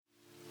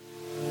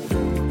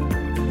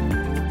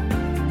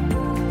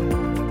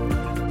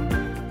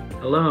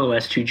Hello,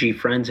 S2G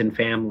friends and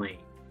family.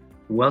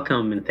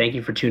 Welcome and thank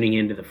you for tuning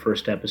in to the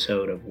first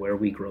episode of Where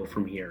We Grow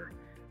From Here.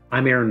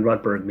 I'm Aaron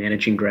Rutberg,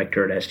 Managing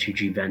Director at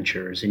S2G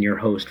Ventures, and your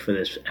host for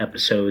this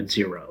episode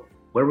 0.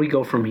 Where We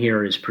Go From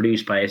Here is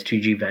produced by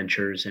S2G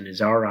Ventures and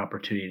is our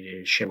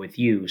opportunity to share with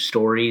you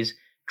stories,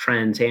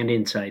 trends, and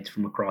insights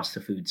from across the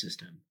food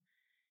system.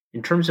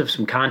 In terms of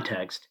some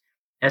context,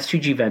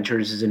 S2G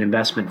Ventures is an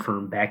investment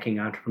firm backing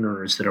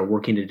entrepreneurs that are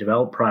working to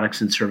develop products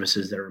and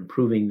services that are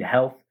improving the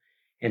health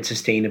and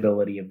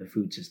sustainability of the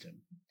food system.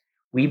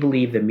 We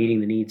believe that meeting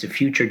the needs of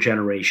future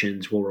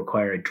generations will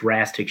require a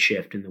drastic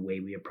shift in the way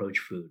we approach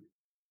food.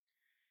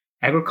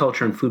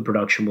 Agriculture and food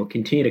production will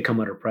continue to come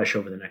under pressure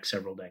over the next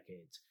several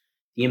decades.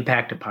 The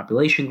impact of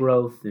population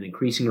growth and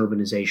increasing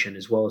urbanization,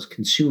 as well as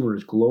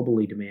consumers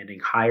globally demanding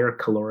higher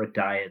caloric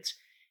diets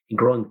and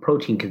growing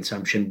protein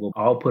consumption, will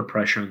all put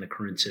pressure on the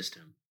current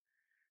system.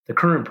 The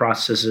current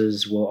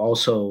processes will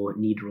also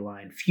need to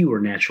rely on fewer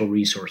natural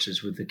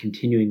resources with the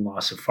continuing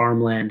loss of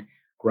farmland,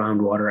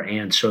 groundwater,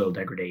 and soil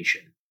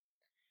degradation.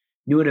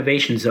 New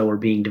innovations, though, are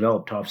being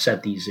developed to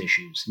offset these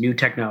issues. New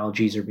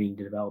technologies are being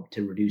developed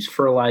to reduce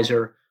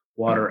fertilizer,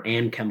 water,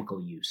 and chemical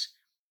use.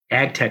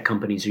 Ag tech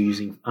companies are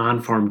using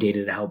on-farm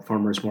data to help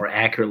farmers more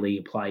accurately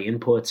apply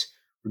inputs,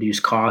 reduce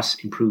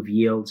costs, improve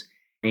yields,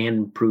 and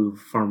improve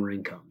farmer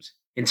incomes.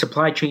 And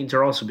supply chains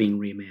are also being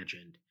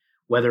reimagined.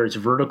 Whether it's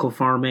vertical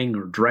farming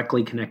or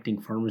directly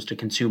connecting farmers to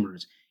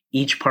consumers,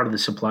 each part of the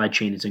supply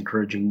chain is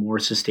encouraging more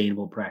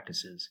sustainable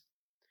practices.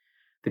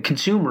 The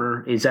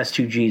consumer is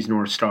S2G's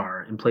North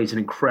Star and plays an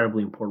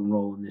incredibly important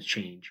role in this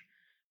change.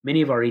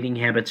 Many of our eating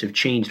habits have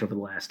changed over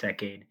the last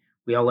decade.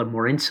 We all have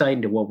more insight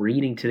into what we're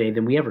eating today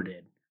than we ever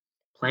did.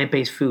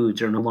 Plant-based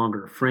foods are no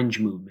longer a fringe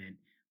movement,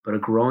 but a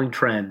growing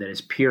trend that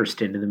has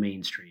pierced into the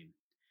mainstream.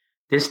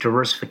 This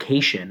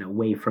diversification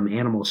away from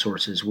animal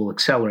sources will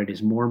accelerate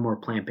as more and more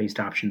plant-based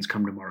options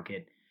come to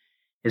market,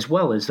 as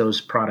well as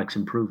those products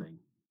improving.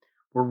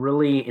 We're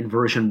really in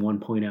version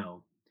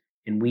 1.0,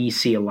 and we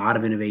see a lot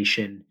of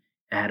innovation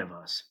ahead of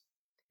us.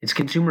 As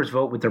consumers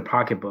vote with their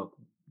pocketbook,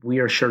 we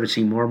are sure to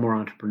see more and more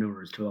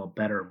entrepreneurs develop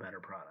better and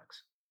better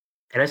products.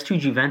 At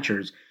S2G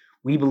Ventures,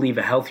 we believe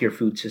a healthier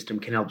food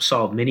system can help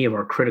solve many of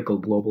our critical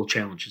global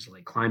challenges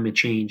like climate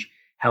change,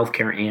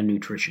 healthcare, and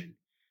nutrition.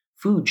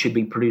 Food should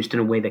be produced in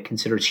a way that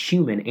considers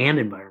human and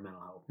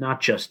environmental health, not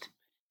just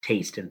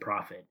taste and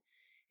profit.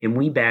 And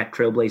we back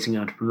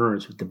trailblazing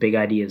entrepreneurs with the big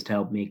ideas to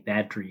help make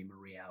that dream a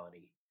reality.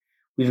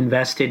 We've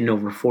invested in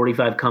over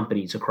 45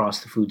 companies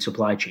across the food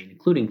supply chain,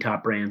 including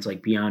top brands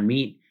like Beyond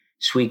Meat,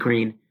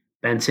 Sweetgreen,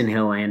 Benson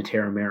Hill, and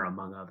Terramera,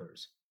 among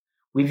others.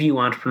 We view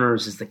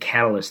entrepreneurs as the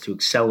catalyst to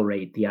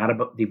accelerate the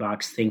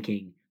out-of-the-box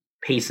thinking,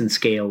 pace, and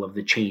scale of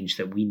the change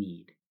that we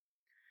need.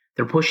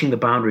 They're pushing the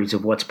boundaries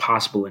of what's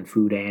possible in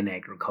food and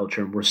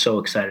agriculture, and we're so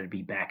excited to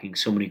be backing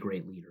so many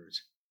great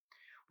leaders.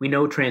 We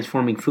know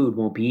transforming food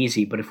won't be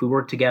easy, but if we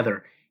work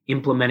together,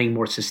 implementing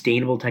more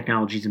sustainable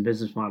technologies and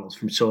business models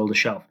from soil to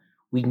shelf,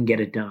 we can get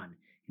it done.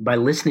 And by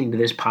listening to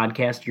this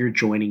podcast, you're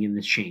joining in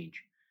this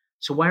change.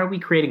 So why are we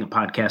creating a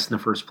podcast in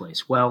the first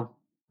place? Well,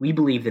 we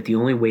believe that the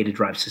only way to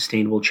drive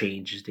sustainable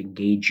change is to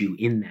engage you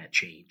in that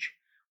change.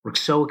 We're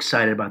so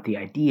excited about the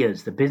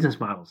ideas, the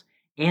business models,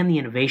 and the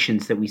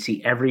innovations that we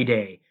see every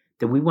day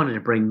that we wanted to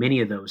bring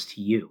many of those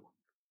to you.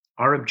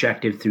 Our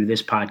objective through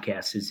this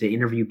podcast is to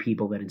interview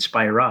people that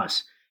inspire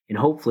us and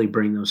hopefully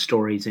bring those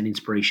stories and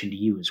inspiration to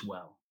you as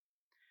well.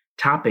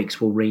 Topics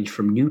will range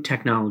from new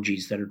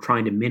technologies that are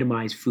trying to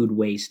minimize food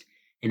waste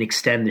and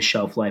extend the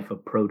shelf life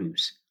of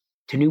produce,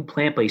 to new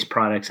plant-based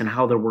products and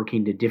how they're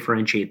working to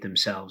differentiate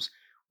themselves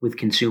with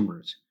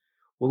consumers.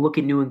 We'll look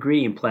at new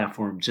ingredient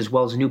platforms as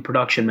well as new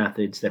production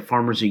methods that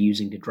farmers are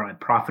using to drive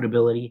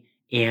profitability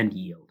and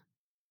yield.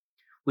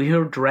 We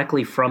hear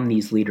directly from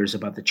these leaders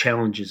about the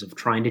challenges of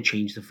trying to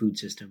change the food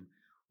system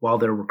while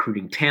they're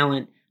recruiting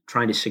talent,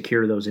 trying to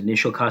secure those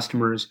initial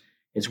customers,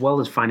 as well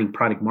as finding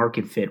product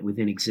market fit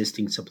within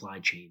existing supply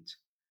chains.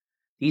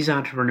 These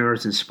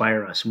entrepreneurs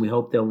inspire us, and we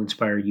hope they'll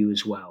inspire you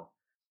as well.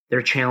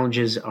 Their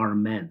challenges are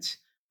immense,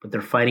 but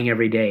they're fighting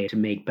every day to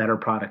make better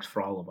products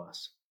for all of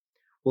us.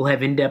 We'll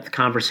have in-depth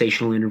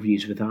conversational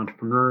interviews with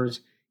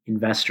entrepreneurs,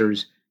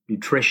 investors,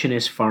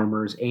 nutritionists,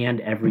 farmers, and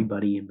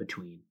everybody in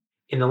between.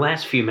 In the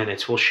last few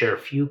minutes, we'll share a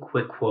few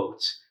quick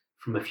quotes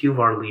from a few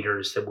of our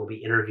leaders that we'll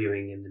be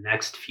interviewing in the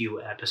next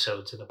few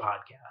episodes of the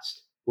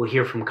podcast. We'll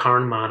hear from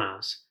Karan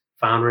Manas,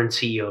 founder and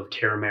CEO of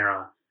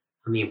Terramera,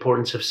 on the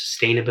importance of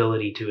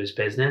sustainability to his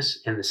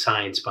business and the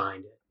science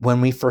behind it.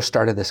 When we first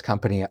started this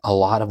company, a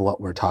lot of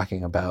what we're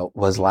talking about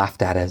was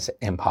laughed at as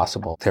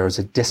impossible. There was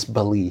a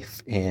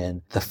disbelief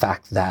in the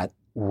fact that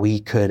we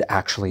could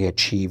actually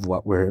achieve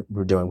what we're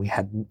doing. We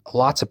had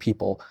lots of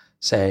people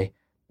say,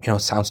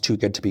 sounds too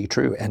good to be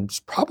true. And it's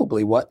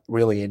probably what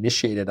really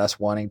initiated us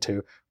wanting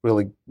to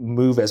really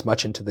move as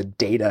much into the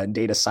data and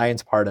data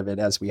science part of it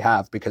as we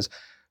have, because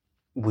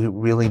we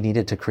really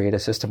needed to create a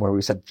system where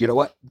we said, you know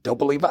what, don't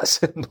believe us,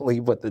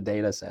 believe what the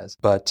data says.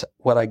 But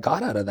what I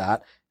got out of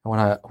that, and what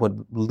I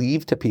would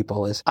leave to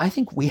people is, I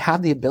think we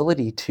have the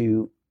ability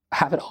to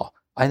have it all.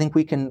 I think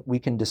we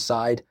can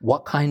decide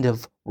what kind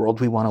of world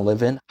we want to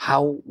live in,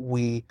 how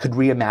we could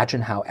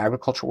reimagine how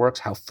agriculture works,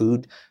 how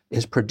food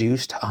is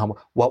produced,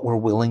 what we're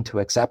willing to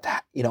accept,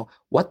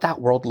 what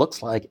that world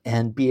looks like,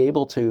 and be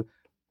able to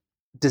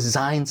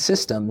design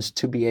systems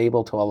to be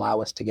able to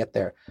allow us to get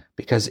there.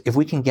 Because if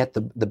we can get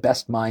the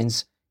best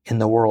minds in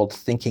the world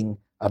thinking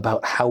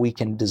about how we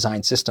can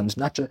design systems,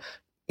 not just,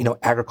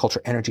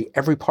 agriculture, energy,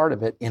 every part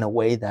of it in a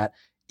way that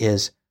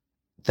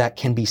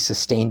can be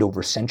sustained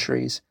over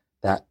centuries,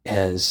 that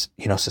is,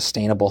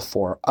 sustainable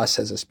for us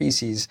as a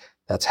species,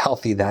 that's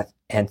healthy,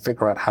 and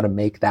figure out how to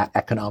make that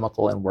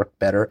economical and work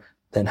better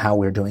than how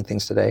we're doing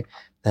things today,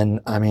 then,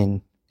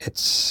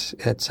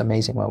 it's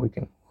amazing what we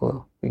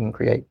can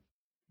create.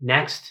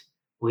 Next,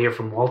 we'll hear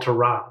from Walter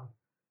Robb,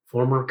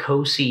 former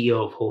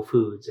co-CEO of Whole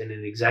Foods and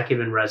an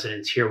executive in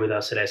residence here with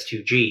us at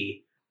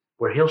S2G,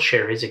 where he'll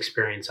share his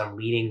experience on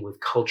leading with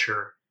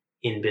culture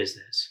in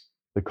business.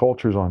 The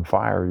culture's on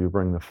fire. You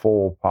bring the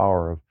full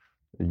power of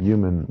the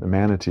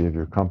humanity of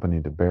your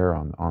company to bear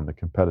on the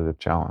competitive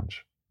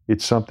challenge.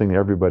 It's something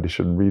everybody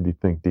should really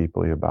think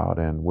deeply about,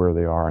 and where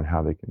they are and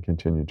how they can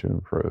continue to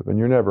improve. And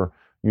you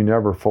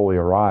never fully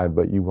arrive,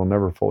 but you will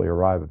never fully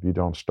arrive if you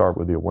don't start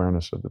with the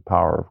awareness of the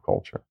power of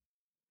culture.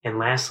 And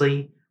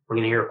lastly, we're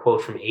going to hear a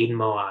quote from Aidan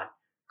Moat,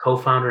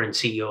 co-founder and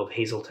CEO of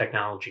Hazel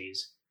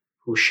Technologies,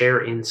 who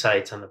share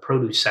insights on the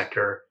produce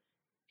sector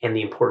and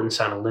the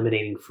importance on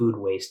eliminating food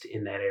waste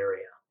in that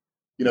area.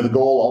 The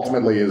goal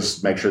ultimately is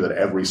to make sure that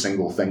every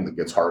single thing that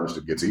gets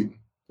harvested gets eaten.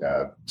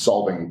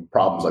 Solving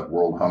problems like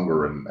world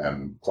hunger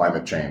and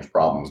climate change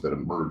problems that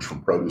emerge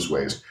from produce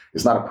waste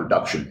is not a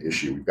production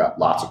issue. We've got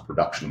lots of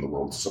production in the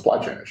world. It's a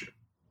supply chain issue.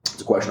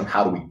 It's a question of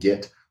how do we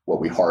get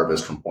what we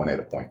harvest from point A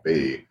to point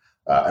B.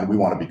 And we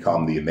want to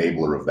become the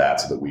enabler of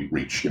that so that we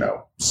reach,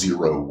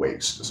 zero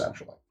waste,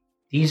 essentially.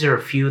 These are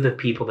a few of the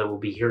people that we'll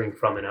be hearing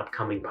from in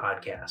upcoming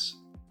podcasts.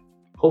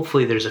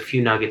 Hopefully there's a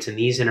few nuggets in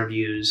these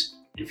interviews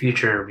and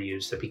future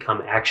interviews that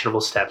become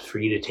actionable steps for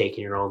you to take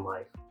in your own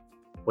life,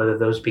 whether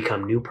those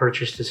become new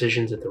purchase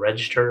decisions at the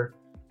register,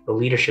 or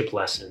leadership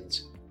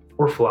lessons,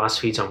 or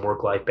philosophies on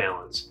work-life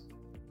balance.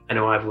 I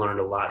know I've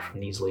learned a lot from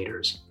these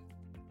leaders.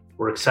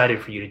 We're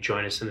excited for you to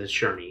join us in this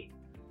journey.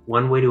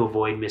 One way to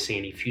avoid missing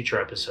any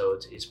future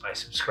episodes is by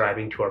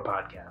subscribing to our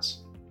podcast.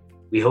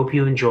 We hope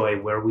you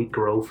enjoy Where We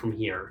Grow From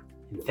Here,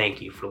 and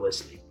thank you for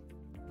listening.